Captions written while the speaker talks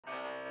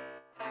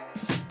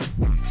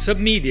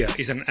subMedia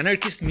is an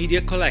anarchist media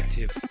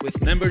collective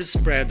with members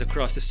spread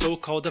across the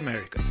so-called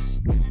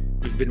Americas.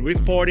 We've been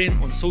reporting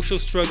on social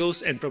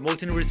struggles and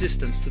promoting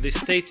resistance to the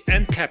state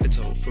and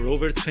capital for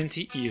over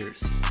 20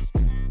 years.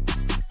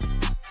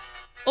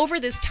 Over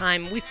this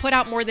time, we've put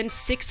out more than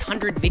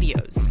 600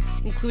 videos,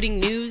 including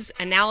news,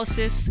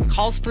 analysis,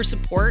 calls for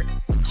support,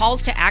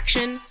 calls to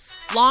action,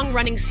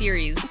 long-running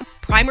series,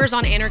 primers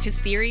on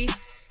anarchist theory,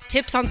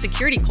 tips on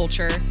security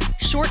culture,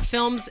 short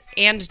films,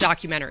 and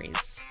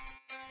documentaries.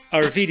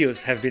 Our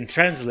videos have been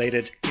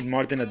translated in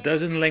more than a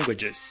dozen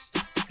languages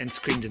and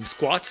screened in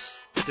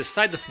squats, at the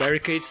side of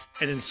barricades,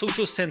 and in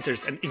social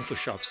centers and info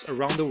shops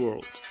around the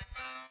world.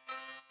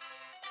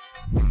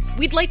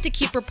 We'd like to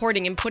keep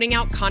reporting and putting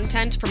out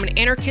content from an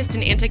anarchist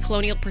and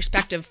anti-colonial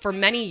perspective for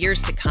many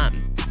years to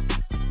come.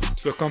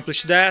 To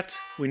accomplish that,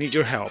 we need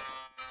your help.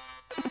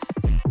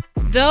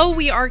 Though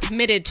we are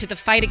committed to the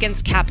fight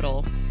against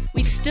capital,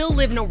 we still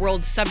live in a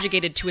world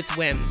subjugated to its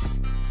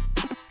whims.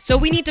 So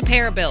we need to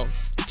pay our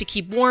bills, to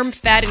keep warm,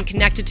 fed, and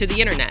connected to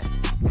the internet.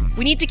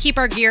 We need to keep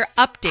our gear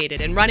updated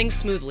and running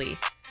smoothly.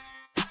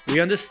 We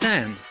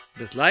understand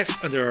that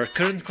life under our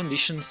current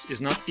conditions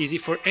is not easy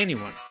for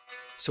anyone,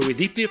 so we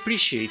deeply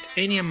appreciate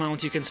any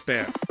amount you can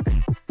spare.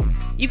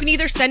 You can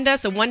either send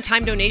us a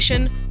one-time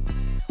donation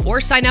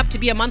or sign up to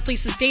be a monthly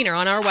sustainer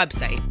on our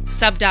website,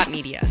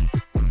 sub.media.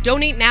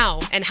 Donate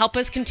now and help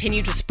us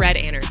continue to spread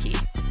anarchy.